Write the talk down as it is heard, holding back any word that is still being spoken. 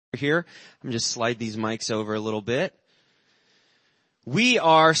Here. I'm going to just slide these mics over a little bit. We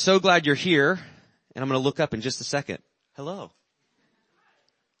are so glad you're here, and I'm going to look up in just a second. Hello.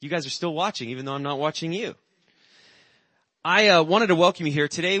 You guys are still watching, even though I'm not watching you. I wanted to welcome you here.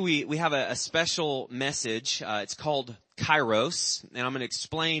 Today we have a special message. It's called Kairos, and I'm going to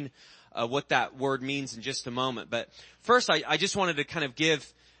explain what that word means in just a moment. But first, I just wanted to kind of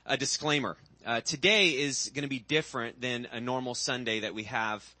give a disclaimer. Today is going to be different than a normal Sunday that we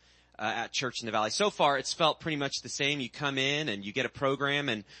have at Church in the Valley. So far, it's felt pretty much the same. You come in and you get a program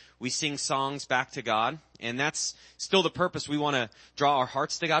and we sing songs back to God. And that's still the purpose. We want to draw our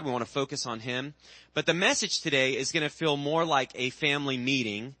hearts to God. We want to focus on Him. But the message today is going to feel more like a family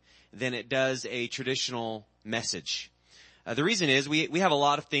meeting than it does a traditional message. The reason is we have a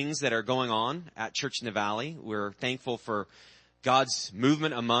lot of things that are going on at Church in the Valley. We're thankful for God's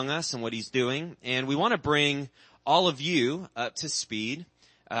movement among us and what He's doing. And we want to bring all of you up to speed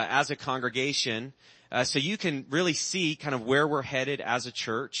as a congregation, so you can really see kind of where we're headed as a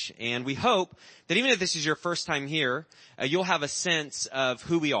church. And we hope that even if this is your first time here, you'll have a sense of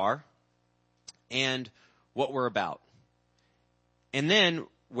who we are and what we're about, and then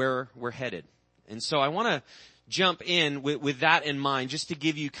where we're headed. And so I want to jump in with that in mind, just to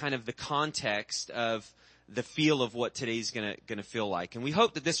give you kind of the context of the feel of what today's gonna feel like. And we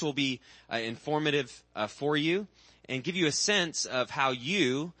hope that this will be informative for you and give you a sense of how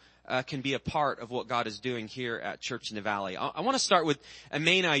you can be a part of what God is doing here at Church in the Valley. I want to start with a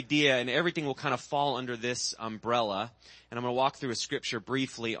main idea, and everything will kind of fall under this umbrella. And I'm going to walk through a scripture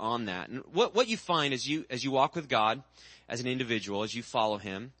briefly on that. And what you find as you walk with God as an individual, as you follow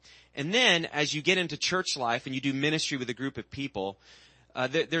Him, and then as you get into church life and you do ministry with a group of people,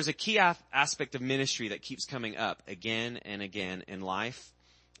 there's a key aspect of ministry that keeps coming up again and again in life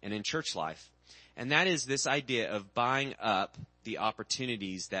and in church life. And that is this idea of buying up the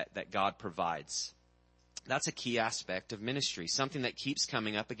opportunities that God provides. That's a key aspect of ministry. Something that keeps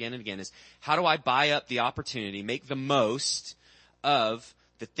coming up again and again is, how do I buy up the opportunity, make the most of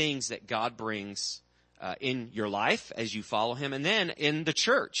the things that God brings in your life as you follow Him? And then in the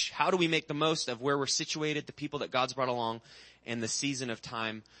church, how do we make the most of where we're situated, the people that God's brought along, and the season of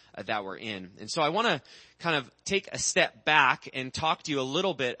time that we're in? And so I want to kind of take a step back and talk to you a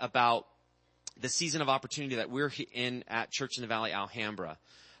little bit about the season of opportunity that we're in at Church in the Valley, Alhambra.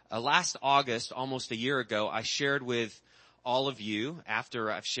 Last August, almost a year ago, I shared with all of you, after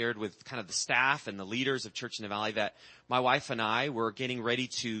I've shared with kind of the staff and the leaders of Church in the Valley, that my wife and I were getting ready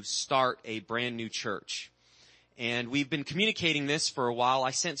to start a brand new church. And we've been communicating this for a while.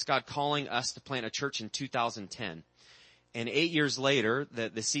 I sensed God calling us to plant a church in 2010. And 8 years later,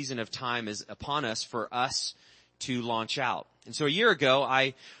 the season of time is upon us for us to launch out. And so a year ago,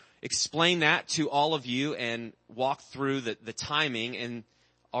 I explain that to all of you and walk through the timing, and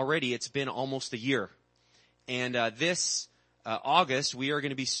already it's been almost a year. And this August, we are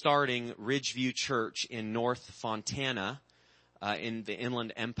going to be starting Ridgeview Church in North Fontana in the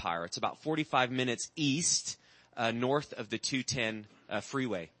Inland Empire. It's about 45 minutes east, north of the 210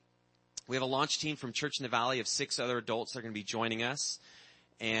 freeway. We have a launch team from Church in the Valley of 6 other adults that are going to be joining us,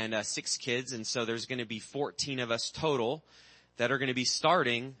 and 6 kids, and so there's going to be 14 of us total that are going to be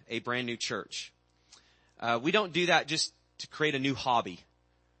starting a brand new church. We don't do that just to create a new hobby,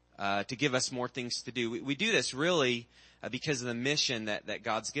 to give us more things to do. We do this really because of the mission that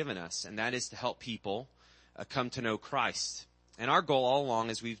God's given us, and that is to help people come to know Christ. And our goal all along,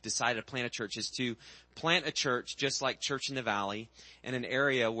 as we've decided to plant a church, is to plant a church just like Church in the Valley in an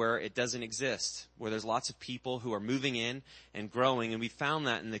area where it doesn't exist, where there's lots of people who are moving in and growing, and we found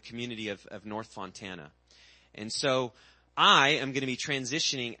that in the community of North Fontana. And so I am going to be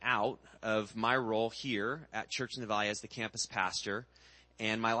transitioning out of my role here at Church in the Valley as the campus pastor,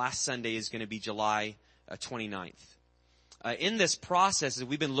 and my last Sunday is going to be July 29th. In this process, as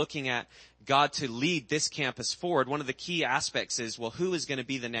we've been looking at God to lead this campus forward, one of the key aspects is, well, who is going to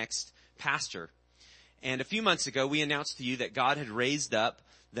be the next pastor? And a few months ago, we announced to you that God had raised up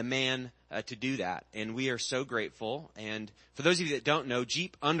the man to do that, and we are so grateful. And for those of you that don't know,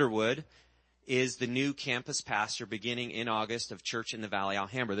 Jeep Underwood is the new campus pastor beginning in August of Church in the Valley,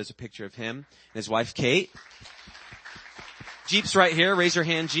 Alhambra. There's a picture of him and his wife, Kate. Jeep's right here. Raise your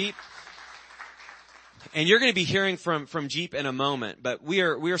hand, Jeep. And you're going to be hearing from Jeep in a moment, but we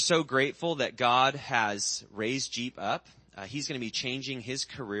are so grateful that God has raised Jeep up. He's going to be changing his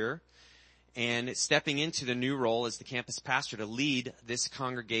career and stepping into the new role as the campus pastor to lead this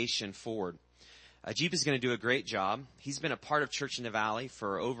congregation forward. Jeep is going to do a great job. He's been a part of Church in the Valley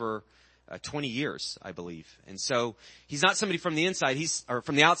for over 20 years, I believe. And so he's not somebody from the inside, or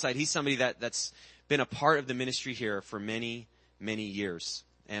from the outside. He's somebody that's been a part of the ministry here for many, many years.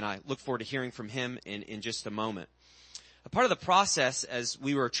 And I look forward to hearing from him in just a moment. A part of the process as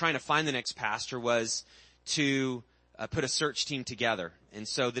we were trying to find the next pastor was to put a search team together. And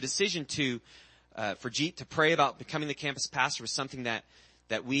so the decision for Jeep to pray about becoming the campus pastor was something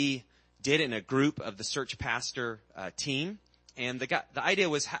that we did in a group of the search pastor team. And the idea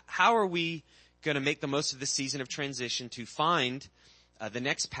was, how are we going to make the most of this season of transition to find the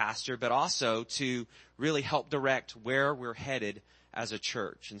next pastor, but also to really help direct where we're headed as a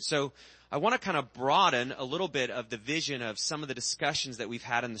church. And so I want to kind of broaden a little bit of the vision of some of the discussions that we've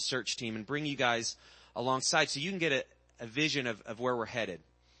had in the search team and bring you guys alongside so you can get a vision of where we're headed.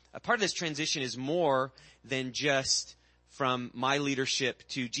 A part of this transition is more than just from my leadership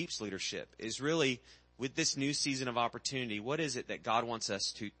to Jeep's leadership, is really with this new season of opportunity, what is it that God wants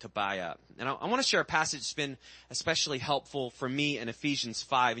us to buy up? And I want to share a passage that's been especially helpful for me in Ephesians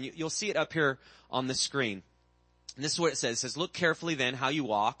 5. And you'll see it up here on the screen. And this is what it says. It says, "Look carefully then how you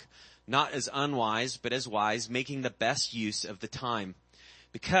walk, not as unwise, but as wise, making the best use of the time.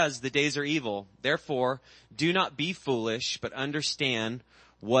 Because the days are evil. Therefore, do not be foolish, but understand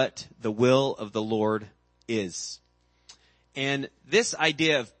what the will of the Lord is." And this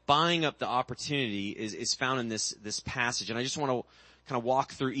idea of buying up the opportunity is found in this passage. And I just want to kind of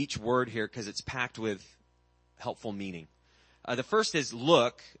walk through each word here because it's packed with helpful meaning. The first is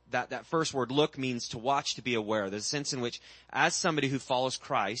look. That first word, look, means to watch, to be aware. There's a sense in which, as somebody who follows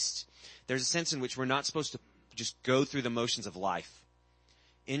Christ, there's a sense in which we're not supposed to just go through the motions of life.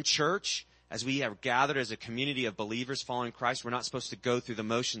 In church, as we have gathered as a community of believers following Christ, we're not supposed to go through the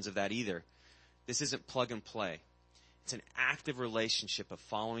motions of that either. This isn't plug and play. It's an active relationship of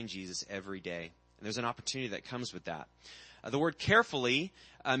following Jesus every day. And there's an opportunity that comes with that. The word carefully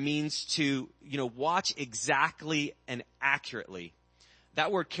means to, watch exactly and accurately.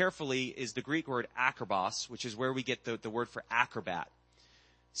 That word carefully is the Greek word akrobos, which is where we get the word for acrobat.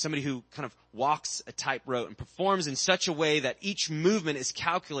 Somebody who kind of walks a tightrope and performs in such a way that each movement is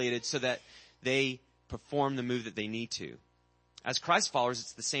calculated so that they perform the move that they need to. As Christ followers,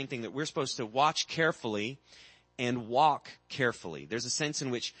 it's the same thing, that we're supposed to watch carefully and walk carefully. There's a sense in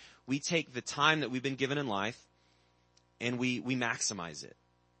which we take the time that we've been given in life and we maximize it.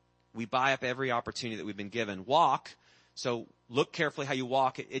 We buy up every opportunity that we've been given. Walk, so look carefully how you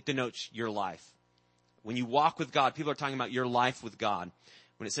walk. It denotes your life. When you walk with God, people are talking about your life with God.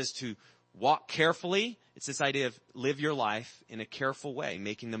 When it says to walk carefully, it's this idea of live your life in a careful way,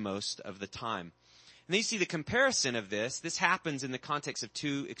 making the most of the time. And then you see the comparison of this. This happens in the context of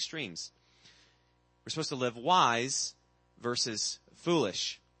two extremes. We're supposed to live wise versus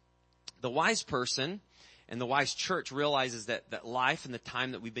foolish. The wise person and the wise church realizes that life and the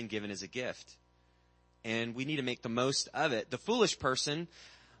time that we've been given is a gift. And we need to make the most of it. The foolish person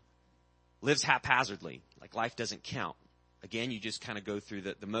lives haphazardly, like life doesn't count. Again, you just kind of go through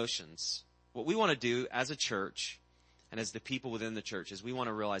the motions. What we want to do as a church and as the people within the church is we want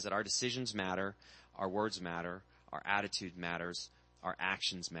to realize that our decisions matter, our words matter, our attitude matters, our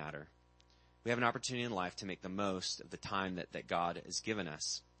actions matter. We have an opportunity in life to make the most of the time that God has given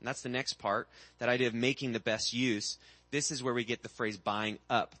us. And that's the next part, that idea of making the best use. This is where we get the phrase buying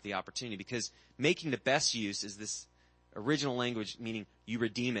up the opportunity, because making the best use is this original language meaning you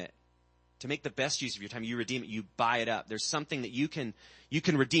redeem it. To make the best use of your time, you redeem it, you buy it up. There's something that you can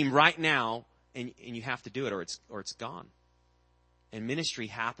redeem right now, and you have to do it or it's gone. And ministry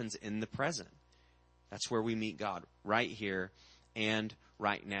happens in the present. That's where we meet God, right here and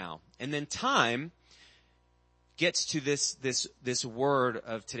right now. And then time gets to this word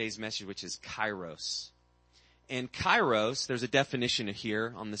of today's message, which is kairos. And kairos, there's a definition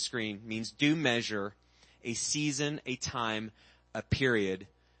here on the screen, means due measure, a season, a time, a period,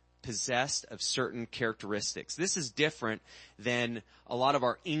 possessed of certain characteristics. This is different than a lot of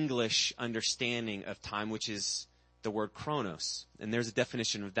our English understanding of time, which is the word chronos. And there's a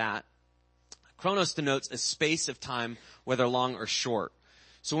definition of that. Chronos denotes a space of time, whether long or short.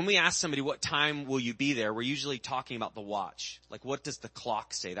 So when we ask somebody, what time will you be there? We're usually talking about the watch. Like, what does the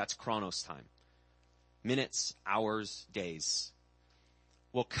clock say? That's chronos time. Minutes, hours, days.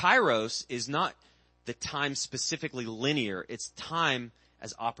 Well, kairos is not the time specifically linear. It's time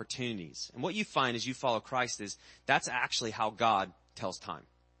as opportunities. And what you find as you follow Christ is that's actually how God tells time.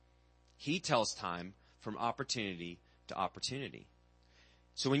 He tells time from opportunity to opportunity.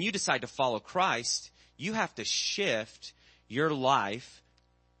 So when you decide to follow Christ, you have to shift your life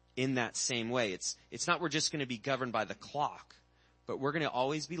in that same way. It's not we're just going to be governed by the clock, but we're going to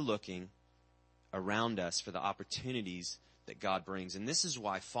always be looking around us for the opportunities that God brings. And this is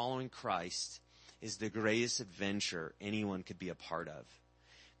why following Christ is the greatest adventure anyone could be a part of.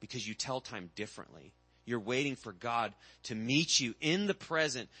 Because you tell time differently. You're waiting for God to meet you in the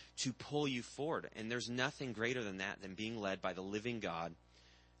present to pull you forward. And there's nothing greater than that, than being led by the living God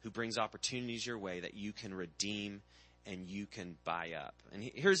who brings opportunities your way that you can redeem and you can buy up. And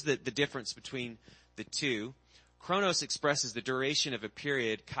here's the difference between the two. Chronos expresses the duration of a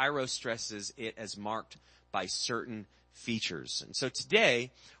period. Kairos stresses it as marked by certain features. And so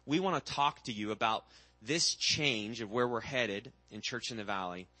today, we want to talk to you about this change of where we're headed in Church in the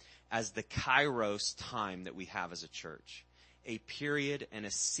Valley as the Kairos time that we have as a church. A period and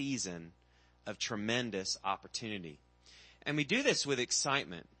a season of tremendous opportunity. And we do this with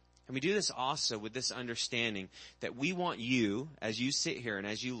excitement. And we do this also with this understanding that we want you, as you sit here and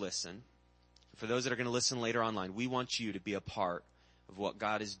as you listen, for those that are going to listen later online, we want you to be a part of what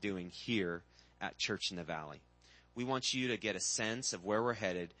God is doing here at Church in the Valley. We want you to get a sense of where we're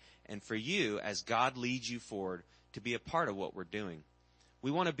headed, and for you, as God leads you forward, to be a part of what we're doing.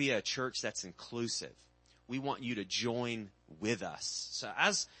 We want to be a church that's inclusive. We want you to join with us. So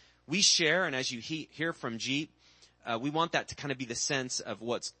as we share and as you hear from Jeep, we want that to kind of be the sense of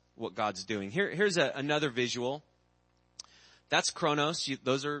what God's doing. Here's another visual. That's Chronos.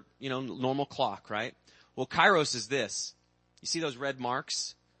 Those are, normal clock, right? Well, Kairos is this. You see those red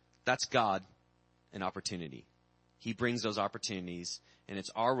marks? That's God and opportunity. He brings those opportunities, and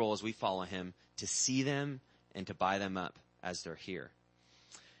it's our role as we follow him to see them and to buy them up as they're here.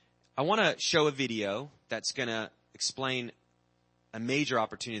 I want to show a video that's going to explain a major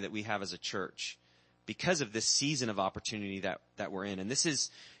opportunity that we have as a church because of this season of opportunity that we're in. And this is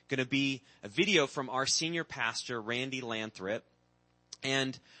going to be a video from our senior pastor, Randy Lathrop.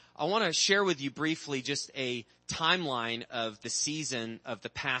 And I want to share with you briefly just a timeline of the season of the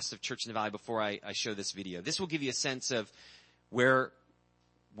past of Church in the Valley before I show this video. This will give you a sense of where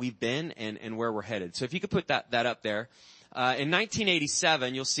we've been and where we're headed. So if you could put that up there. In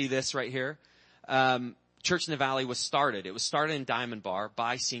 1987, you'll see this right here. Church in the Valley was started. It was started in Diamond Bar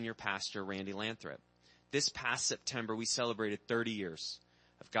by senior pastor Randy Lathrop. This past September, we celebrated 30 years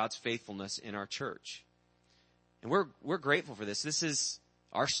of God's faithfulness in our church. And we're grateful for this. This is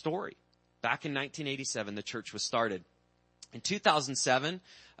our story. Back in 1987, the church was started. In 2007,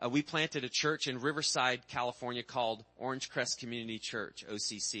 we planted a church in Riverside, California called Orange Crest Community Church,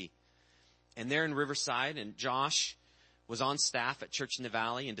 OCC. And there in Riverside, and Josh was on staff at Church in the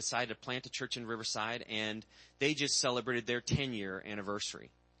Valley and decided to plant a church in Riverside, and they just celebrated their 10-year anniversary.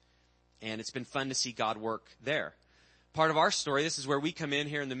 And it's been fun to see God work there. Part of our story, this is where we come in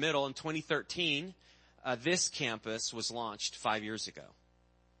here in the middle. In 2013, this campus was launched 5 years ago.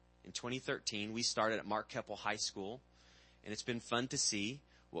 In 2013, we started at Mark Keppel High School, and it's been fun to see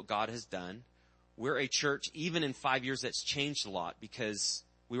what God has done. We're a church, even in 5 years, that's changed a lot because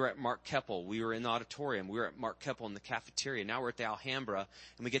we were at Mark Keppel. We were in the auditorium. We were at Mark Keppel in the cafeteria. Now we're at the Alhambra,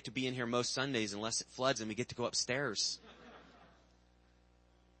 and we get to be in here most Sundays unless it floods, and we get to go upstairs.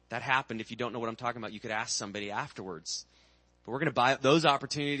 That happened. If you don't know what I'm talking about, you could ask somebody afterwards. But we're going to buy up those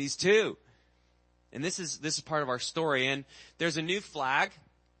opportunities too. And this is part of our story. And there's a new flag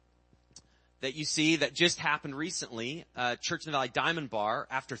that you see that just happened recently. Church in the Valley Diamond Bar,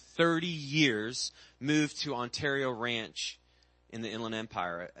 after 30 years, moved to Ontario Ranch in the Inland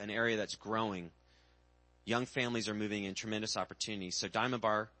Empire, an area that's growing. Young families are moving in, tremendous opportunities. So Diamond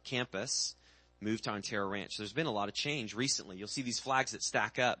Bar campus moved to Ontario Ranch. So there's been a lot of change recently. You'll see these flags that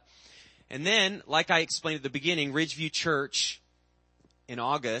stack up. And then, like I explained at the beginning, Ridgeview Church in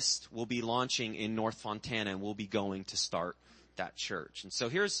August will be launching in North Fontana, and we'll be going to start that church. And so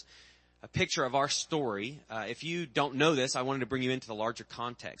here's a picture of our story. If you don't know this, I wanted to bring you into the larger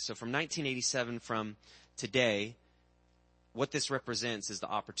context. So from 1987 from today, what this represents is the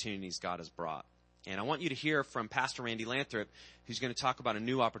opportunities God has brought. And I want you to hear from Pastor Randy Lathrop, who's going to talk about a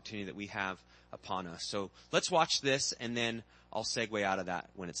new opportunity that we have upon us. So let's watch this, and then I'll segue out of that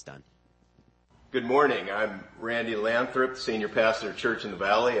when it's done. Good morning. I'm Randy Lathrop, Senior Pastor of Church in the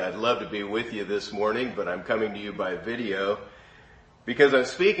Valley. I'd love to be with you this morning, but I'm coming to you by video because I'm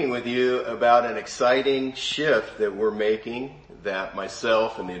speaking with you about an exciting shift that we're making that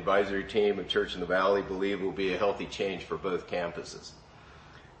myself and the advisory team of Church in the Valley believe will be a healthy change for both campuses.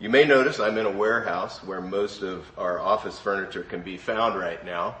 You may notice I'm in a warehouse where most of our office furniture can be found right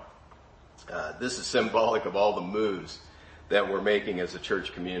now. This is symbolic of all the moves that we're making as a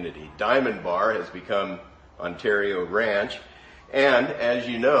church community. Diamond Bar has become Ontario Ranch, and as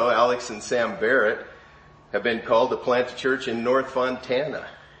you know, Alex and Sam Barrett have been called to plant a church in North Fontana.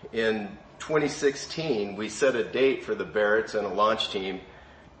 In 2016, we set a date for the Barretts and a launch team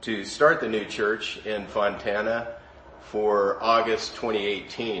to start the new church in Fontana for August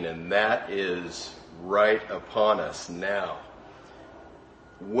 2018, and that is right upon us now.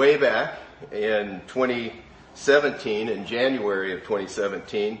 Way back in 2017, in January of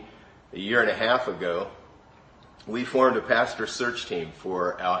 2017, a year and a half ago, we formed a pastor search team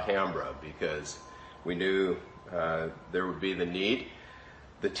for Alhambra because we knew there would be the need.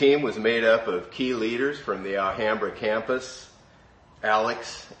 The team was made up of key leaders from the Alhambra campus,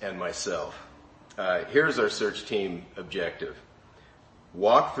 Alex, and myself. Here's our search team objective.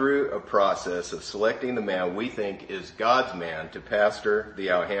 Walk through a process of selecting the man we think is God's man to pastor the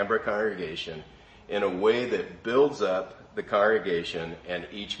Alhambra congregation in a way that builds up the congregation and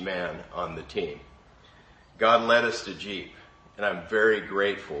each man on the team. God led us to Jeep, and I'm very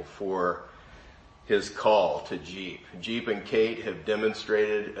grateful for his call to Jeep. Jeep and Kate have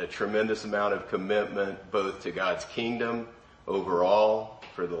demonstrated a tremendous amount of commitment both to God's kingdom overall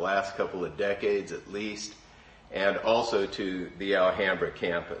for the last couple of decades at least, and also to the Alhambra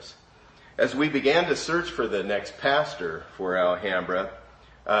campus. As we began to search for the next pastor for Alhambra,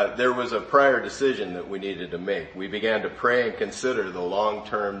 there was a prior decision that we needed to make. We began to pray and consider the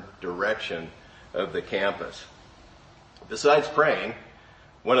long-term direction of the campus. Besides praying,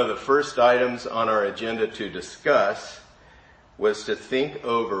 one of the first items on our agenda to discuss was to think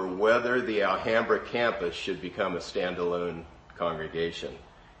over whether the Alhambra campus should become a standalone congregation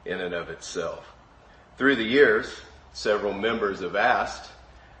in and of itself. Through the years, several members have asked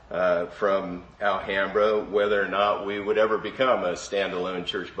from Alhambra whether or not we would ever become a standalone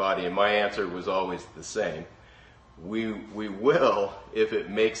church body, and my answer was always the same. We will if it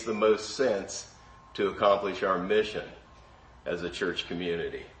makes the most sense to accomplish our mission as a church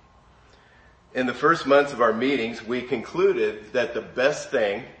community. In the first months of our meetings, we concluded that the best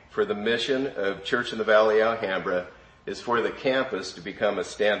thing for the mission of Church in the Valley Alhambra is for the campus to become a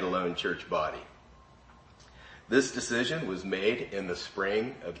standalone church body. This decision was made in the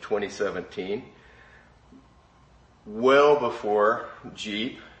spring of 2017, well before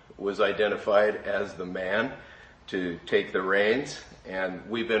Jeep was identified as the man to take the reins, and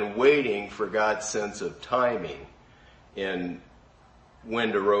we've been waiting for God's sense of timing in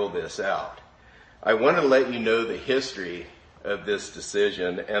when to roll this out. I want to let you know the history of this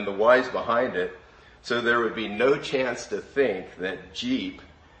decision and the whys behind it, so there would be no chance to think that Jeep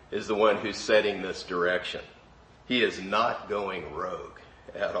is the one who's setting this direction. He is not going rogue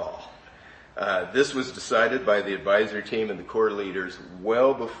at all. This was decided by the advisory team and the core leaders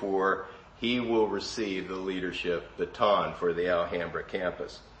well before he will receive the leadership baton for the Alhambra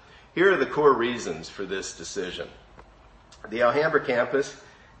campus. Here are the core reasons for this decision. The Alhambra campus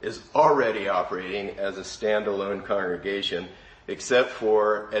is already operating as a standalone congregation except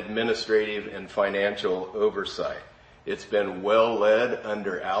for administrative and financial oversight. It's been well led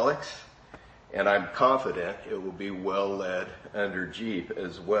under Alex, and I'm confident it will be well led under Jeep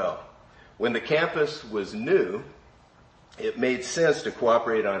as well. When the campus was new, it made sense to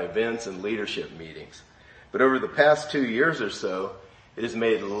cooperate on events and leadership meetings. But over the past 2 years or so, it has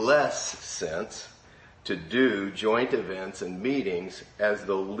made less sense to do joint events and meetings as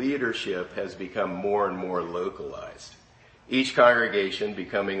the leadership has become more and more localized. Each congregation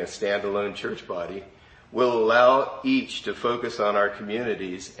becoming a standalone church body will allow each to focus on our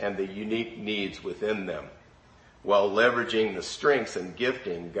communities and the unique needs within them, while leveraging the strengths and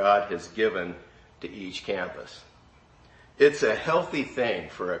gifting God has given to each campus. It's a healthy thing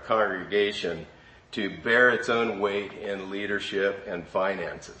for a congregation to bear its own weight in leadership and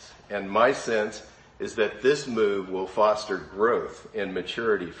finances. And my sense is that this move will foster growth and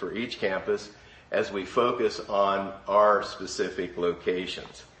maturity for each campus as we focus on our specific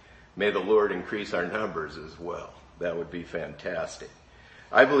locations. May the Lord increase our numbers as well. That would be fantastic.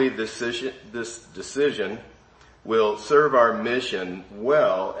 I believe this decision will serve our mission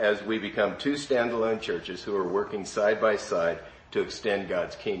well as we become two standalone churches who are working side by side to extend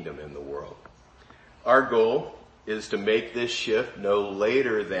God's kingdom in the world. Our goal is to make this shift no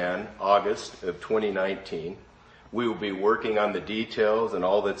later than August of 2019. We will be working on the details and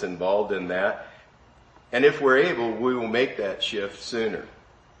all that's involved in that. And if we're able, we will make that shift sooner.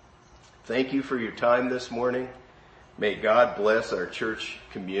 Thank you for your time this morning. May God bless our church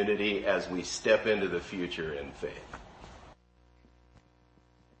community as we step into the future in faith.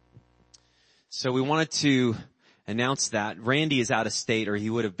 So we wanted to announce that Randy is out of state, or he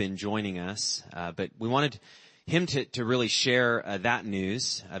would have been joining us, but we wanted him to really share that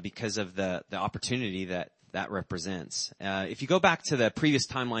news because of the opportunity that represents. If you go back to the previous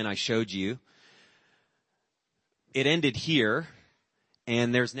timeline I showed you, it ended here,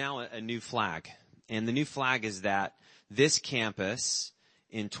 and there's now a new flag. And the new flag is that this campus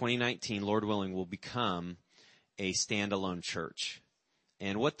in 2019, Lord willing, will become a standalone church.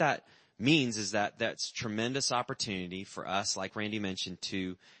 And what that means is that that's tremendous opportunity for us, like Randy mentioned,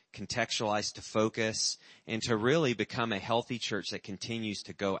 to contextualize, to focus, and to really become a healthy church that continues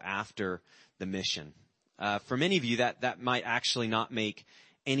to go after the mission. For many of you, that might actually not make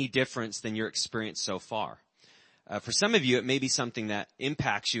any difference than your experience so far. For some of you, it may be something that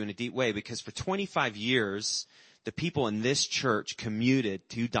impacts you in a deep way, because for 25 years, the people in this church commuted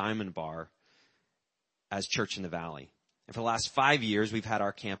to Diamond Bar as Church in the Valley. And for the last 5 years, we've had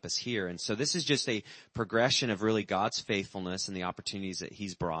our campus here. And so this is just a progression of really God's faithfulness and the opportunities that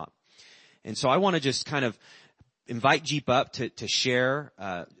he's brought. And so I want to just kind of invite Jeep up to share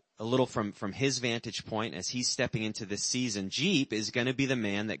a little from his vantage point as he's stepping into this season. Jeep is going to be the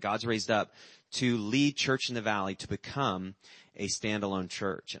man that God's raised up to lead Church in the Valley to become a standalone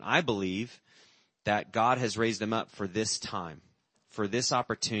church. And I believe that God has raised him up for this time, for this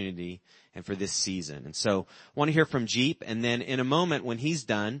opportunity, and for this season. And so I want to hear from Jeep. And then in a moment when he's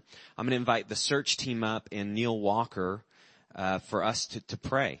done, I'm going to invite the search team up and Neil Walker for us to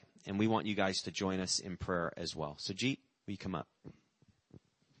pray. And we want you guys to join us in prayer as well. So Jeep, will you come up?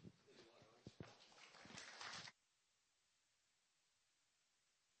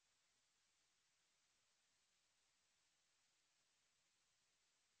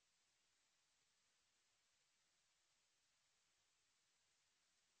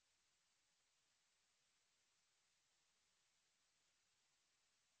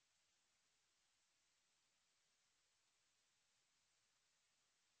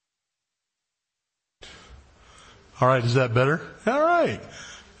 All right, is that better? All right.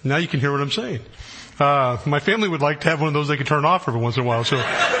 Now you can hear what I'm saying. My family would like to have one of those they could turn off every once in a while. So,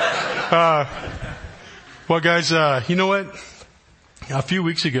 well guys, you know what? A few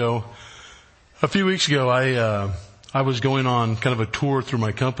weeks ago, I was going on kind of a tour through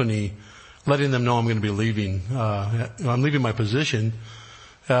my company, letting them know I'm going to be leaving. I'm leaving my position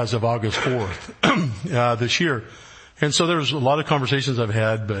as of August 4th, this year. And so there's a lot of conversations I've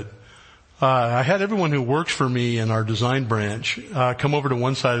had, but I had everyone who works for me in our design branch come over to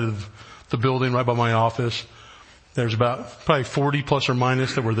one side of the building right by my office. There's about probably 40 plus or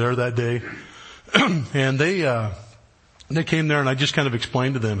minus that were there that day. And they came there, and I just kind of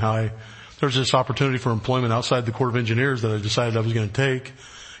explained to them how there's this opportunity for employment outside the Corps of Engineers that I decided I was going to take.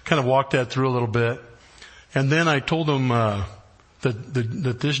 Kind of walked that through a little bit. And then I told them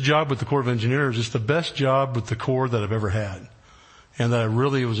that this job with the Corps of Engineers is the best job with the Corps that I've ever had. And that I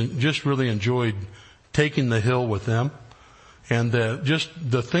really enjoyed taking the hill with them. And just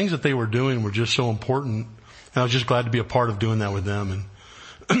the things that they were doing were just so important. And I was just glad to be a part of doing that with them.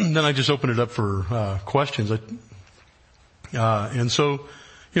 And then I just opened it up for questions. And so,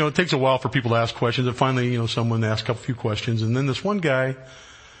 it takes a while for people to ask questions. And finally, someone asked a few questions. And then this one guy,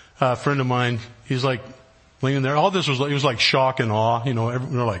 a friend of mine, he's like leaning there. All this it was like shock and awe.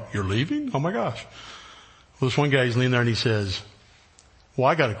 They're like, "You're leaving? Oh my gosh." Well, this one guy, he's leaning there and he says, "Well,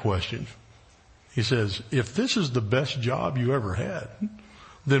 I got a question." He says, "If this is the best job you ever had,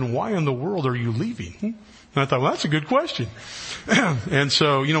 then why in the world are you leaving?" And I thought, well, that's a good question. And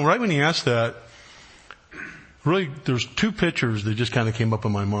so, right when he asked that, really, there's two pictures that just kind of came up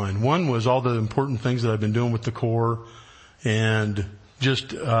in my mind. One was all the important things that I've been doing with the Corps and just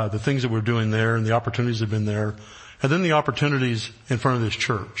the things that we're doing there and the opportunities that have been there. And then the opportunities in front of this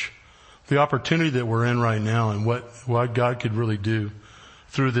church. The opportunity that we're in right now and what God could really do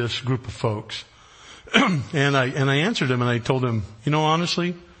through this group of folks. And I answered him and I told him,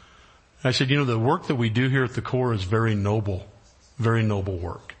 honestly, I said, the work that we do here at the Corps is very noble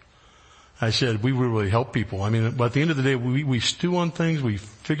work. I said, we really help people. But at the end of the day, we stew on things, we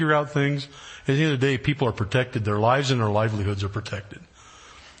figure out things. At the end of the day, people are protected. Their lives and their livelihoods are protected.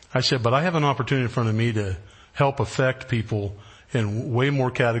 I said, but I have an opportunity in front of me to help affect people in way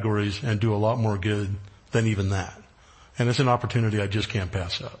more categories and do a lot more good than even that. And it's an opportunity I just can't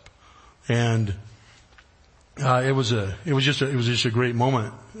pass up. And it was just a great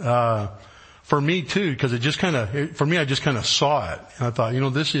moment for me too, because I just kind of saw it, and I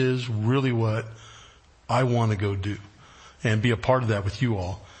thought, this is really what I want to go do and be a part of that with you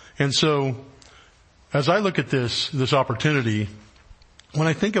all. And so, as I look at this opportunity, when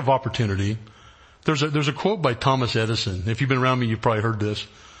I think of opportunity, there's a quote by Thomas Edison. If you've been around me, you've probably heard this.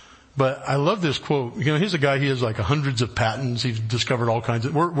 But I love this quote. He's a guy, he has like hundreds of patents. He's discovered all kinds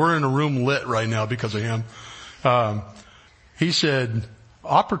of, we're in a room lit right now because of him. He said,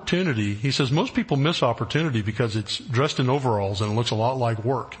 opportunity, he says, most people miss opportunity because it's dressed in overalls and it looks a lot like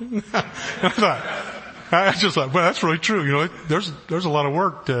work. I just thought, well, that's really true. There's a lot of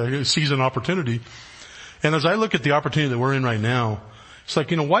work to seize an opportunity. And as I look at the opportunity that we're in right now, it's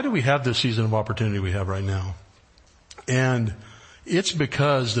like, why do we have this season of opportunity we have right now? And it's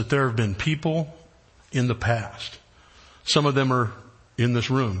because that there have been people in the past. Some of them are in this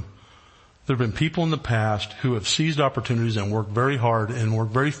room, there have been people in the past who have seized opportunities and worked very hard and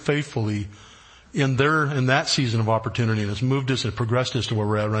worked very faithfully in that season of opportunity, and it's moved us and progressed us to where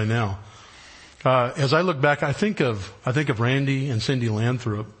we're at right now. As I look back, I think of Randy and Cindy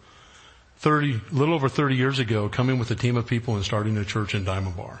Lathrop, little over 30 years ago, coming with a team of people and starting a church in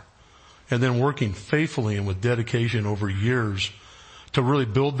Diamond Bar. And then working faithfully and with dedication over years to really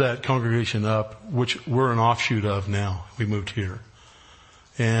build that congregation up, which we're an offshoot of now. We moved here.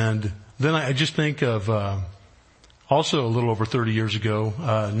 And then I just think of, also a little over 30 years ago,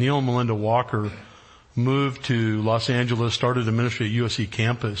 Neil and Melinda Walker moved to Los Angeles, started a ministry at USC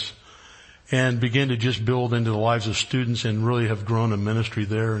campus, and began to just build into the lives of students and really have grown a ministry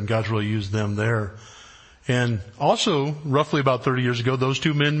there, and God's really used them there. And also, roughly about 30 years ago, those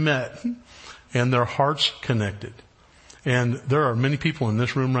two men met and their hearts connected. And there are many people in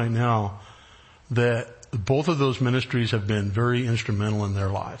this room right now that both of those ministries have been very instrumental in their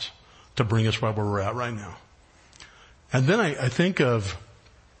lives to bring us right where we're at right now. And then I think of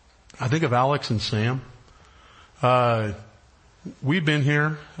Alex and Sam. We've been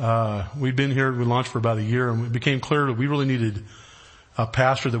here. We launched for about a year, and it became clear that we really needed a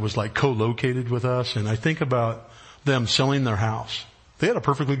pastor that was like co-located with us. And I think about them selling their house. They had a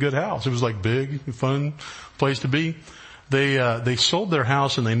perfectly good house. It was like big, fun place to be. They sold their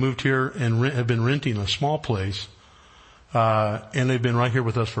house and they moved here and have been renting a small place. And they've been right here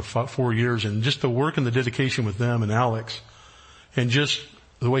with us for 4 years, and just the work and the dedication with them and Alex, and just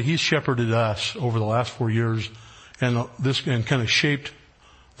the way he's shepherded us over the last 4 years, and kind of shaped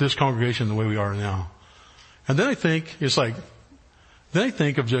this congregation the way we are now. And then I think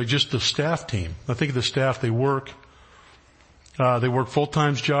of just the staff team. I think of the staff. They work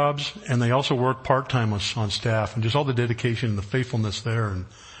full-time jobs, and they also work part-time on staff, and just all the dedication and the faithfulness there. And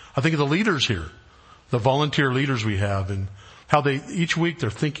I think of the leaders here, the volunteer leaders we have, and how each week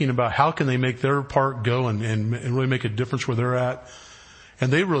they're thinking about how can they make their part go and really make a difference where they're at.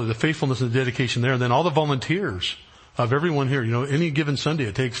 And the faithfulness and the dedication there. And then all the volunteers of everyone here, any given Sunday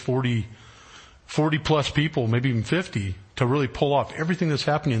it takes 40 plus people, maybe even 50, to really pull off everything that's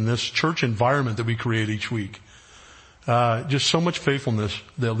happening in this church environment that we create each week. Just so much faithfulness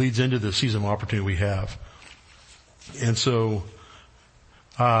that leads into the season of opportunity we have. And so,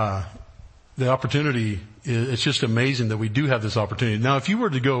 the opportunity, it's just amazing that we do have this opportunity. Now, if you were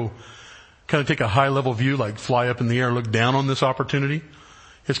to go kind of take a high level view, like fly up in the air and look down on this opportunity,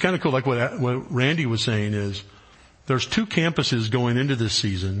 it's kind of cool. Like what Randy was saying is there's 2 campuses going into this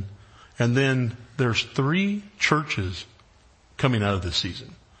season, and then there's 3 churches coming out of this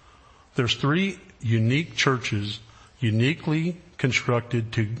season. There's 3 unique churches, uniquely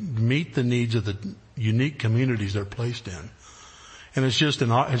constructed to meet the needs of the unique communities they're placed in. And it's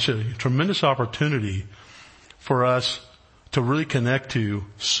a tremendous opportunity for us to really connect to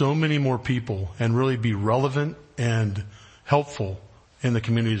so many more people and really be relevant and helpful in the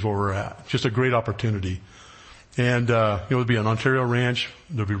communities where we're at. Just a great opportunity. And, it'll be an Ontario Ranch,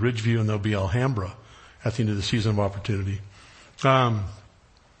 there'll be Ridgeview, and there'll be Alhambra at the end of the season of opportunity. And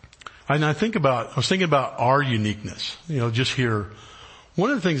I was thinking about our uniqueness, just here. One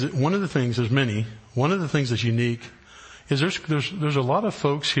of the things, there's many, one of the things that's unique is there's a lot of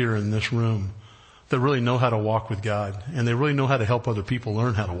folks here in this room that really know how to walk with God, and they really know how to help other people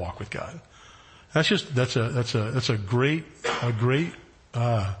learn how to walk with God. That's a great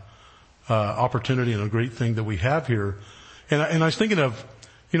opportunity and a great thing that we have here. And I was thinking of,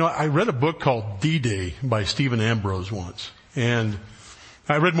 I read a book called D-Day by Stephen Ambrose once, and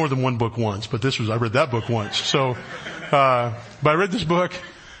I read more than one book once, but I read that book once. So, but I read this book,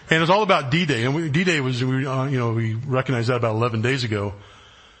 and it's all about D-Day. And D-Day was, we recognized that about 11 days ago.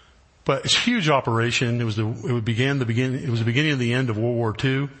 But it's a huge operation. It was the beginning of the end of World War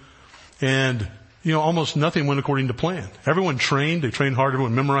II. And, almost nothing went according to plan. Everyone trained. They trained hard.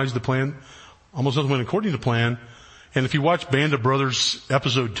 Everyone memorized the plan. Almost nothing went according to plan. And if you watch Band of Brothers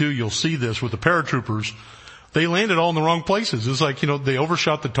episode 2, you'll see this with the paratroopers. They landed all in the wrong places. It's like, they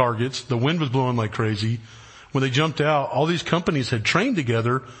overshot the targets. The wind was blowing like crazy. When they jumped out, all these companies had trained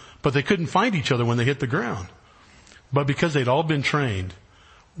together, but they couldn't find each other when they hit the ground. But because they'd all been trained,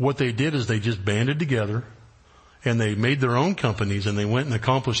 what they did is they just banded together and they made their own companies and they went and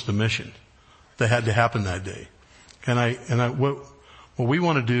accomplished the mission that had to happen that day. What we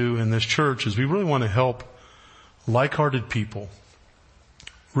want to do in this church is we really want to help like-hearted people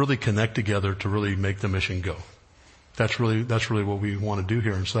really connect together to really make the mission go. That's really what we want to do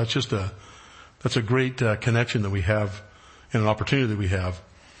here. And so that's a great connection that we have and an opportunity that we have.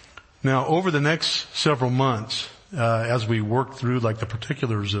 Now, over the next several months, as we work through like the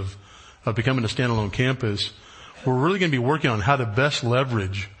particulars of becoming a standalone campus, we're really going to be working on how to best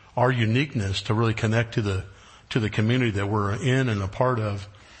leverage our uniqueness to really connect to the community that we're in and a part of.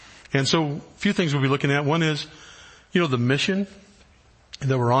 And so a few things we'll be looking at. One is, the mission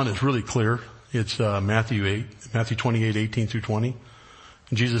that we're on is really clear. It's Matthew 28, 18 through 20.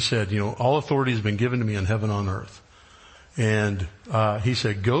 And Jesus said, all authority has been given to me in heaven and on earth. And he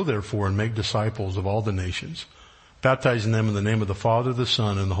said, go therefore and make disciples of all the nations, baptizing them in the name of the Father, the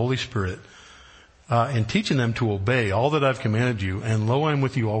Son, and the Holy Spirit, and teaching them to obey all that I've commanded you. And lo, I'm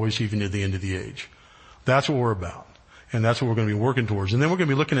with you always, even to the end of the age. That's what we're about. And that's what we're going to be working towards. And then we're going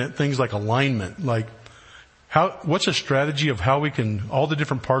to be looking at things like alignment, like what's a strategy of how we can, all the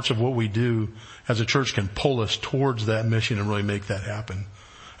different parts of what we do as a church can pull us towards that mission and really make that happen.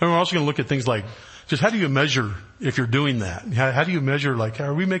 And we're also going to look at things like, just how do you measure if you're doing that? How do you measure,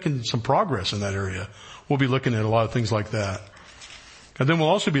 are we making some progress in that area? We'll be looking at a lot of things like that. And then we'll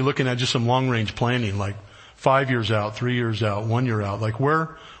also be looking at just some long-range planning, like 5 years out, 3 years out, 1 year out. Like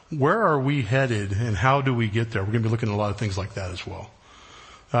where are we headed and how do we get there? We're going to be looking at a lot of things like that as well.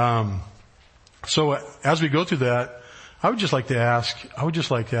 So as we go through that, I would just like to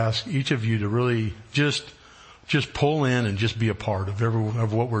ask each of you to really just pull in and just be a part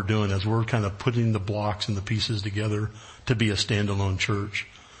of what we're doing as we're kind of putting the blocks and the pieces together to be a standalone church.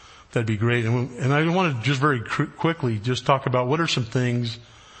 That'd be great. And I want to just very quickly just talk about what are some things,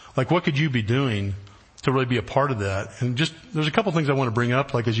 like what could you be doing to really be a part of that? And just, there's a couple things I want to bring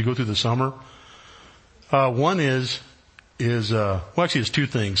up, like as you go through the summer. One is actually it's two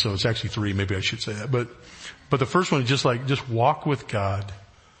things, so it's actually three, maybe I should say that. But the first one is just walk with God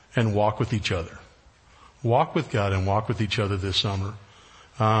and walk with each other. Walk with God and walk with each other this summer.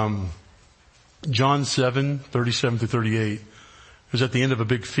 John 7, 37 through 38 is at the end of a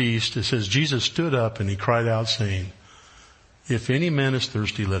big feast. It says, Jesus stood up and he cried out saying, if any man is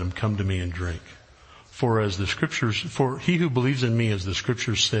thirsty, let him come to me and drink. For he who believes in me, as the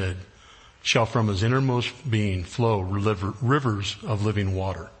scriptures said, shall from his innermost being flow rivers of living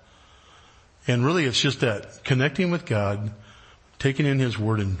water. And really it's just that connecting with God, taking in his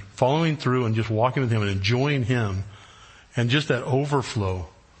word and following through and just walking with him and enjoying him, and just that overflow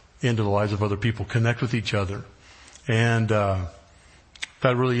into the lives of other people, connect with each other. And that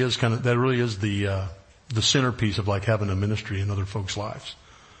really is the centerpiece of like having a ministry in other folks' lives.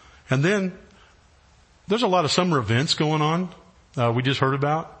 And then there's a lot of summer events going on, we just heard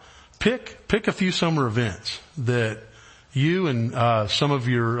about. Pick a few summer events that you and some of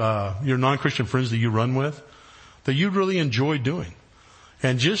your non-Christian friends that you run with, that you really enjoy doing.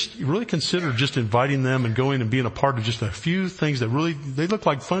 And just really consider just inviting them and going and being a part of just a few things that really, they look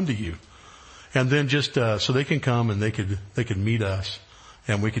like fun to you. And then just, so they can come and they could meet us,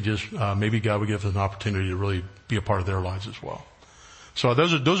 and we could just, maybe God would give us an opportunity to really be a part of their lives as well. So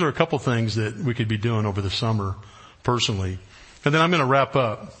those are a couple things that we could be doing over the summer personally. And then I'm going to wrap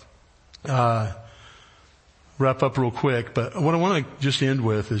up real quick. But what I want to just end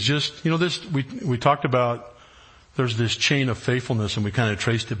with is just, we talked about there's this chain of faithfulness, and we kind of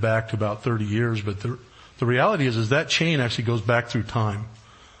traced it back to about 30 years. But the reality is that chain actually goes back through time,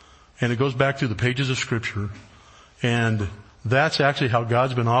 and it goes back through the pages of Scripture, and that's actually how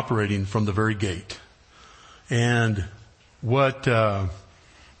God's been operating from the very gate. And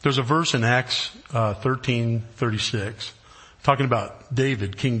there's a verse in Acts 13:36 talking about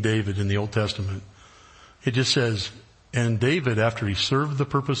David, King David in the Old Testament. It just says, and David, after he served the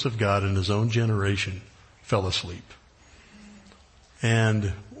purpose of God in his own generation, fell asleep.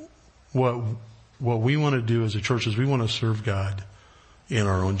 And what we want to do as a church is we want to serve God in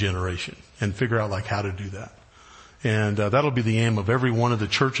our own generation and figure out like how to do that. And that'll be the aim of every one of the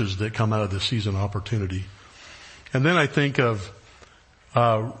churches that come out of this season opportunity. And then I think of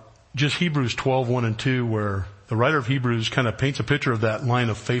just Hebrews 12, 1 and 2, where the writer of Hebrews kind of paints a picture of that line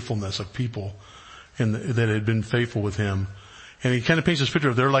of faithfulness of people that had been faithful with him. And he kind of paints this picture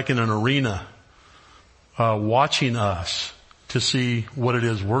of they're like in an arena watching us to see what it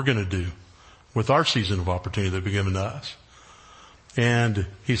is we're going to do with our season of opportunity that been given to us. And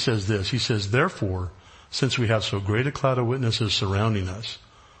he says this, he says, therefore, since we have so great a cloud of witnesses surrounding us,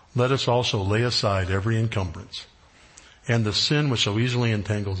 let us also lay aside every encumbrance and the sin which so easily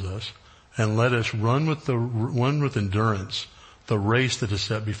entangles us, and let us run with endurance the race that is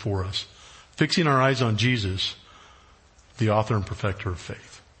set before us, fixing our eyes on Jesus, the author and perfecter of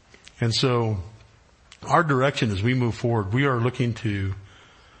faith. And so our direction as we move forward, we are looking to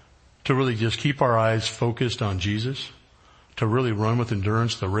really just keep our eyes focused on Jesus, to really run with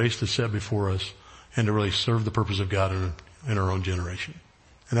endurance the race that's set before us, and to really serve the purpose of God in our own generation.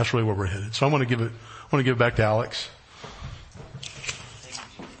 And that's really where we're headed. So I want to give it back to Alex.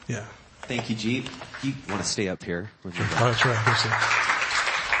 Yeah. Thank you, Jeep. You want to stay up here? Oh, that's right. That's it.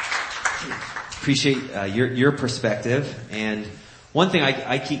 Appreciate your perspective. And one thing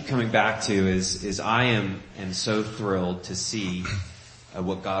I keep coming back to is I am so thrilled to see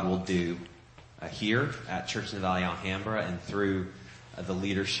what God will do here at Church in the Valley, Alhambra, and through the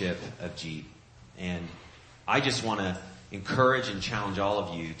leadership of Jeep. And I just want to encourage and challenge all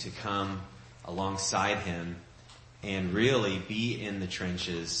of you to come alongside him and really be in the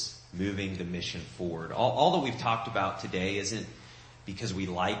trenches, moving the mission forward. All that we've talked about today isn't because we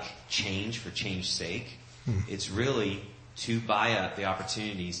like change for change's sake. It's really to buy up the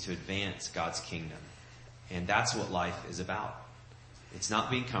opportunities to advance God's kingdom. And that's what life is about. It's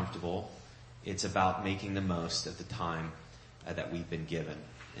not being comfortable. It's about making the most of the time that we've been given.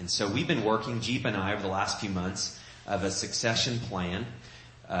 And so we've been working, Jeep and I, over the last few months, of a succession plan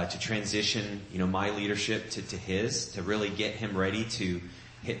to transition, my leadership to his, to really get him ready to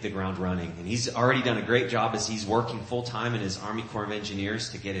hit the ground running. And he's already done a great job as he's working full time in his Army Corps of Engineers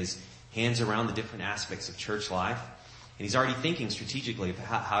to get his hands around the different aspects of church life. And he's already thinking strategically of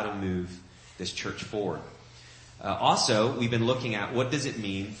how to move this church forward. Also, we've been looking at what does it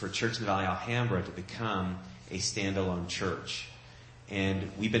mean for Church in the Valley, Alhambra to become a standalone church.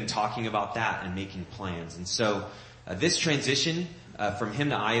 And we've been talking about that and making plans. And so this transition from him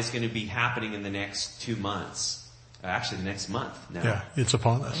to I is going to be happening in the next 2 months. Actually, the next month now. Yeah, it's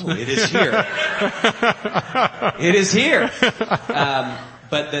upon us. Oh, it is here. It is here.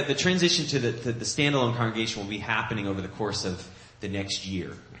 But the transition to the standalone congregation will be happening over the course of the next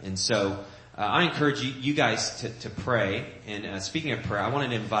year. And so I encourage you guys to pray. And speaking of prayer, I wanted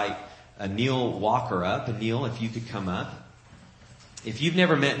to invite Neil Walker up. And Neil, if you could come up. If you've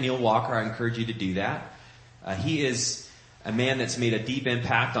never met Neil Walker, I encourage you to do that. He is a man that's made a deep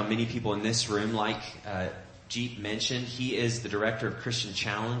impact on many people in this room. Like Jeep mentioned, he is the director of Christian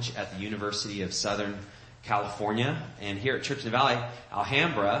Challenge at the University of Southern California. And here at Church in the Valley,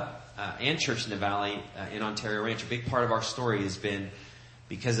 Alhambra, and Church in the Valley in Ontario Ranch, a big part of our story has been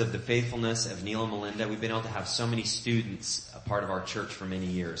because of the faithfulness of Neil and Melinda. We've been able to have so many students a part of our church for many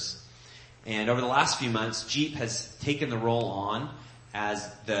years. And over the last few months, Jeep has taken the role on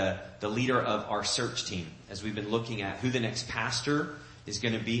as the leader of our search team, as we've been looking at who the next pastor is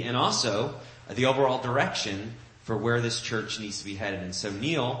going to be, and also the overall direction for where this church needs to be headed. And so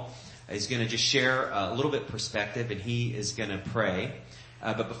Neil is going to just share a little bit perspective, and he is going to pray.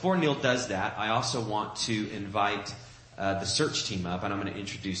 But before Neil does that, I also want to invite the search team up, and I'm going to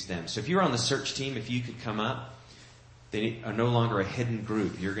introduce them. So if you're on the search team, if you could come up. They are no longer a hidden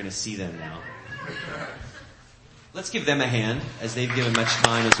group. You're going to see them now. Let's give them a hand, as they've given much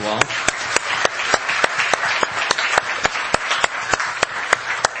time as well.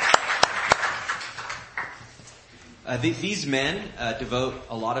 These men devote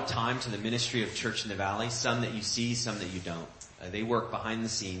a lot of time to the ministry of Church in the Valley, some that you see, some that you don't. They work behind the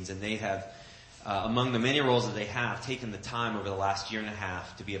scenes, and they have, among the many roles that they have, taken the time over the last year and a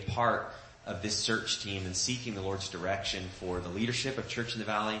half to be a part of this search team and seeking the Lord's direction for the leadership of Church in the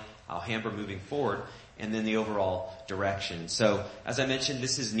Valley, Alhambra moving forward, and then the overall direction. So, as I mentioned,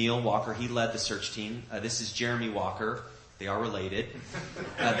 this is Neil Walker. He led the search team. This is Jeremy Walker. They are related.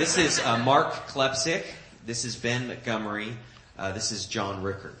 This is Mark Klepsik. This is Ben Montgomery. This is John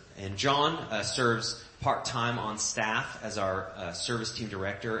Rickard. And John serves part-time on staff as our service team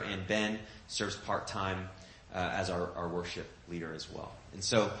director, and Ben serves part-time as our worship leader as well. And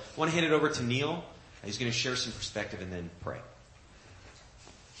so I want to hand it over to Neil. He's going to share some perspective and then pray.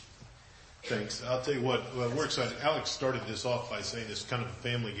 Thanks. I'll tell you what, we're excited. Alex started this off by saying it's kind of a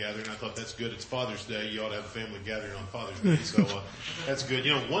family gathering. I thought that's good. It's Father's Day. You ought to have a family gathering on Father's Day. So that's good.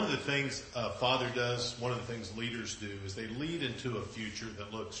 One of the things a father does, one of the things leaders do is they lead into a future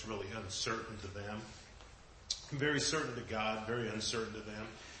that looks really uncertain to them. Very certain to God, very uncertain to them.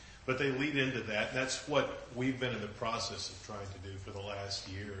 But they lead into that. And that's what we've been in the process of trying to do for the last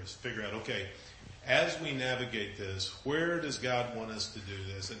year, is figure out, okay, as we navigate this, where does God want us to do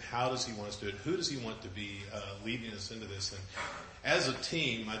this, and how does he want us to do it? Who does he want to be leading us into this? And as a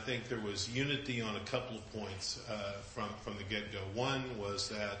team, I think there was unity on a couple of points from the get-go. One was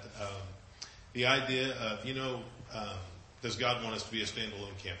that the idea of, does God want us to be a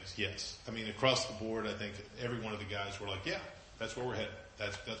standalone campus? Yes. I mean, across the board, I think every one of the guys were like, yeah, that's where we're headed.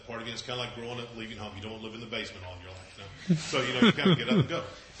 That's part of it. It's kind of like growing up and leaving home. You don't live in the basement all your life. So, you kind of get up and go.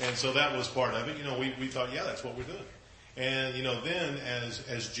 And so that was part of it. We thought, yeah, that's what we're doing. And, then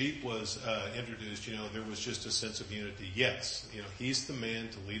as Jeep was introduced, there was just a sense of unity. Yes, he's the man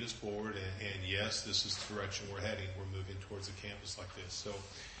to lead us forward. And yes, this is the direction we're heading. We're moving towards a campus like this. So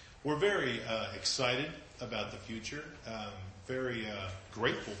We're very excited about the future. Very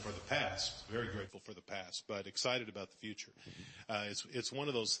grateful for the past. Very grateful for the past, but excited about the future. It's one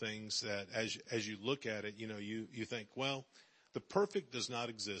of those things that as you look at it, you think, well, the perfect does not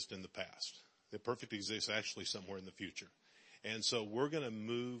exist in the past. The perfect exists actually somewhere in the future. And so we're going to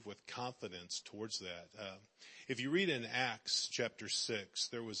move with confidence towards that. If you read in Acts chapter 6,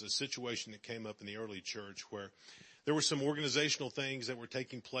 there was a situation that came up in the early church where there were some organizational things that were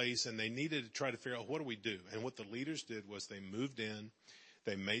taking place, and they needed to try to figure out, what do we do? And what the leaders did was they moved in.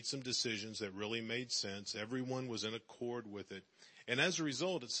 They made some decisions that really made sense. Everyone was in accord with it. And as a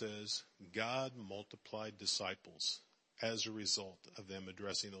result, it says, God multiplied disciples as a result of them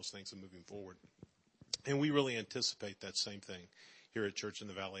addressing those things and moving forward. And we really anticipate that same thing here at Church in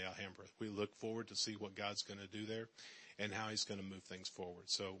the Valley, Alhambra. We look forward to see what God's going to do there and how he's going to move things forward.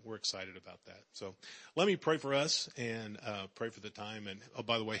 So we're excited about that. So let me pray for us and pray for the time. And, oh,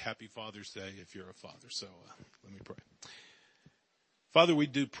 by the way, happy Father's Day if you're a father. So let me pray. Father, we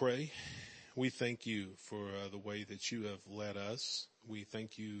do pray. We thank you for the way that you have led us. We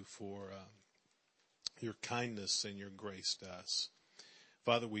thank you for your kindness and your grace to us.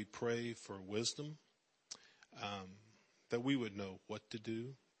 Father, we pray for wisdom, that we would know what to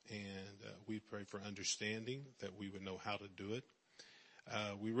do. And we pray for understanding, that we would know how to do it.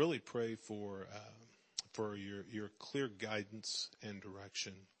 We really pray for your clear guidance and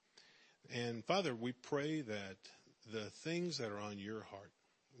direction. And Father, we pray that the things that are on your heart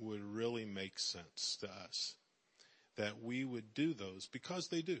would really make sense to us, that we would do those because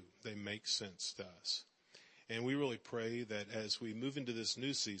they do. They make sense to us. And we really pray that as we move into this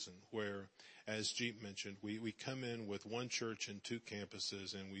new season where, as Jeep mentioned, we come in with one church and 2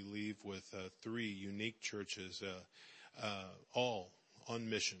 campuses, and we leave with 3 unique churches, all on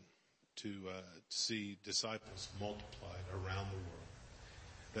mission to see disciples multiplied around the world.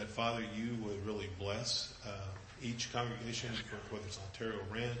 That, Father, you would really bless each congregation, whether it's Ontario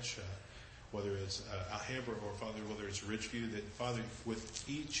Ranch, whether it's Alhambra, or, Father, whether it's Ridgeview, that, Father, with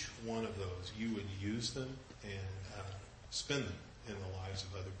each one of those, you would use them and spend them in the lives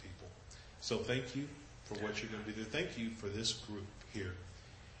of other people. So thank you for what you're going to do there. Thank you for this group here.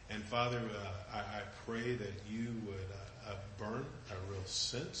 And, Father, I pray that you would burn a real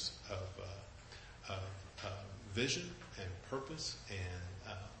sense of vision and purpose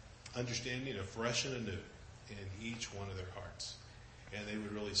and understanding afresh and anew in each one of their hearts. And they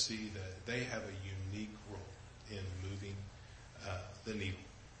would really see that they have a unique role in moving the needle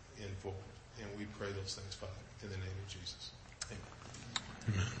in forward. And we pray those things, Father, in the name of Jesus.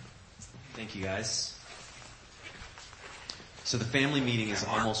 Amen. Amen. Thank you, guys. So the family meeting is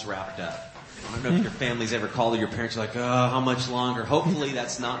almost wrapped up. I don't know if your family's ever called or your parents are like, oh, how much longer? Hopefully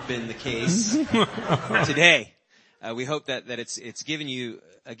that's not been the case today. We hope that it's given you,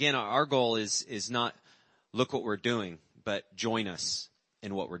 again, our goal is not look what we're doing, but join us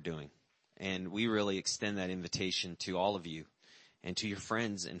in what we're doing. And we really extend that invitation to all of you and to your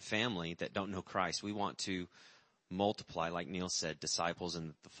friends and family that don't know Christ. We want to multiply, like Neil said, disciples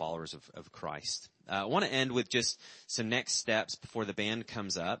and the followers of Christ. I want to end with just some next steps before the band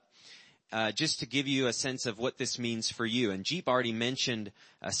comes up, just to give you a sense of what this means for you. And Jeep already mentioned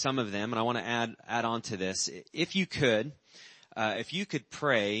some of them, and I want to add on to this. If you could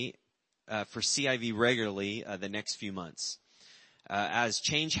pray for CIV regularly the next few months. As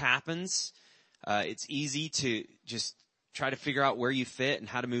change happens, it's easy to just try to figure out where you fit and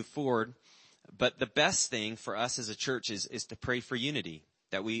how to move forward. But the best thing for us as a church is to pray for unity,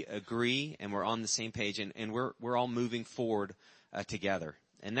 that we agree and we're on the same page and we're all moving forward together.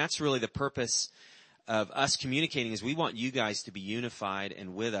 And that's really the purpose of us communicating, is we want you guys to be unified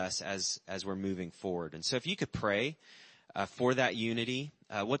and with us as we're moving forward. And so if you could pray for that unity.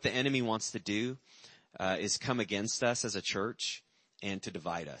 What the enemy wants to do is come against us as a church and to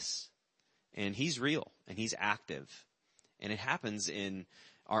divide us. And he's real and he's active. And it happens in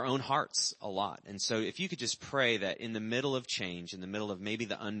our own hearts a lot. And so if you could just pray that in the middle of change, in the middle of maybe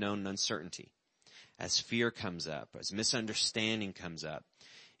the unknown and uncertainty, as fear comes up, as misunderstanding comes up,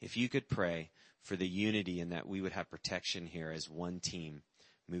 if you could pray for the unity and that we would have protection here as one team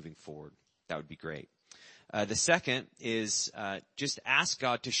moving forward, that would be great. The second is just ask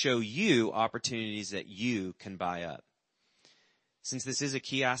God to show you opportunities that you can buy up. Since this is a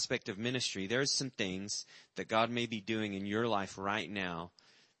key aspect of ministry, there's some things that God may be doing in your life right now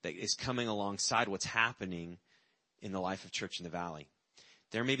that is coming alongside what's happening in the life of Church in the Valley.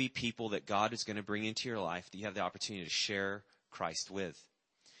 There may be people that God is going to bring into your life that you have the opportunity to share Christ with.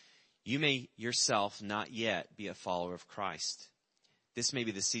 You may yourself not yet be a follower of Christ. This may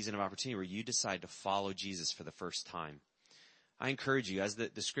be the season of opportunity where you decide to follow Jesus for the first time. I encourage you, as the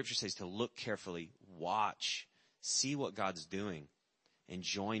scripture says, to look carefully, watch, see what God's doing, and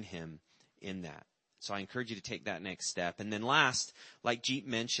join him in that. So I encourage you to take that next step. And then last, like Jeep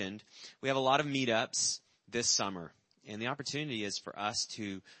mentioned, we have a lot of meetups this summer. And the opportunity is for us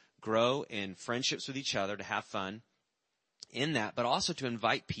to grow in friendships with each other, to have fun in that, but also to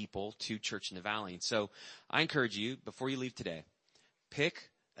invite people to Church in the Valley. And so I encourage you, before you leave today, pick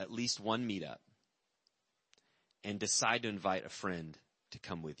at least one meetup and decide to invite a friend to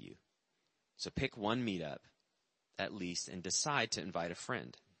come with you. So pick one meetup at least and decide to invite a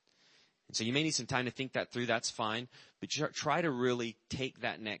friend. And so you may need some time to think that through. That's fine. But try to really take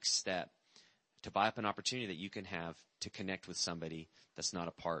that next step to buy up an opportunity that you can have to connect with somebody that's not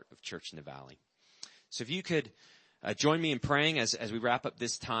a part of Church in the Valley. So if you could join me in praying as we wrap up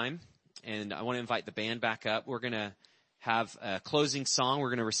this time. And I want to invite the band back up. We're going to have a closing song. We're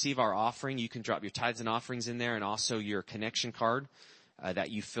going to receive our offering. You can drop your tithes and offerings in there and also your connection card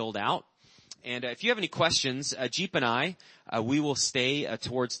that you filled out. And if you have any questions, Jeep and I, we will stay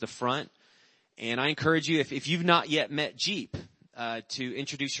towards the front. And I encourage you, if you've not yet met Jeep, to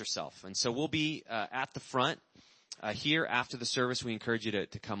introduce yourself. And so we'll be at the front here after the service. We encourage you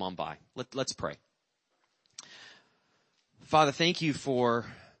to come on by. Let's pray. Father, thank you for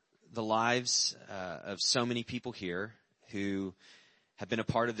the lives of so many people here who have been a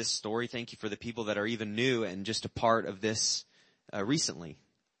part of this story. Thank you for the people that are even new and just a part of this recently.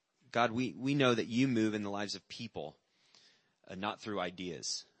 God, we know that you move in the lives of people, not through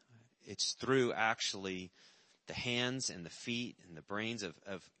ideas. It's through actually the hands and the feet and the brains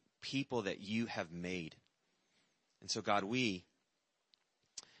of people that you have made. And so, God, we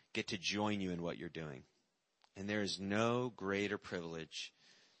get to join you in what you're doing. And there is no greater privilege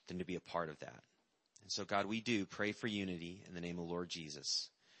than to be a part of that. And so, God, we do pray for unity in the name of Lord Jesus.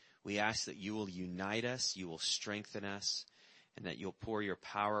 We ask that you will unite us, you will strengthen us, and that you'll pour your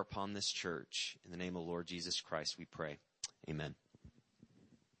power upon this church. In the name of Lord Jesus Christ, we pray. Amen.